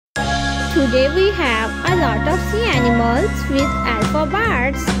Today we have a lot of sea animals with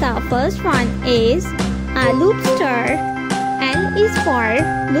alphabets. The first one is a lobster. L is for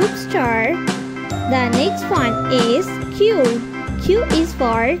lobster. The next one is Q. Q is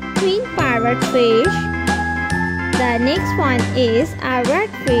for queen parrotfish. The next one is a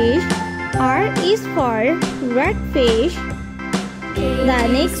redfish. R is for redfish. The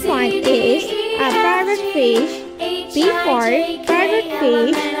next one is a parrotfish. P for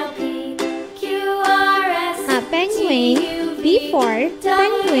parrotfish. A penguin. P for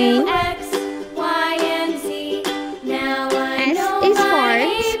penguin. S is for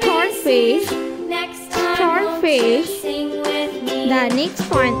starfish. Starfish. The next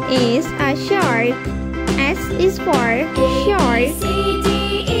one is a shark. S is for shark.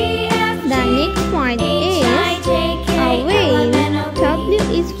 The next one is a whale. W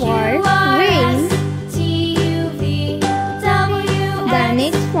is for whale. The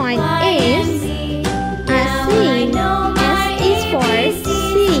next one is a seal. S is for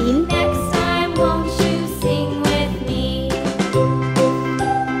seal.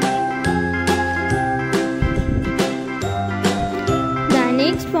 The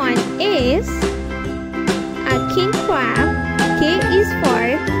next one is a king crab. K is for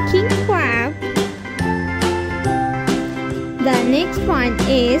king crab. The next one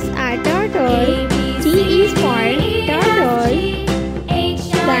is a turtle. T is for turtle.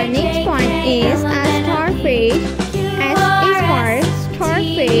 The next one is a starfish. S is for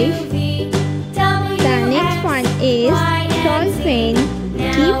starfish. The next one is dolphin. T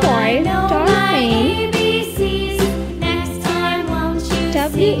for dolphin.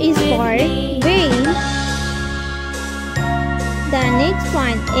 W is for whale. The next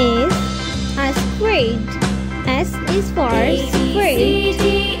one is a squid. S is for squid.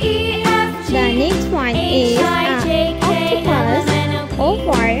 The next one is a octopus. O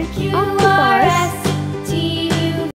for octopus.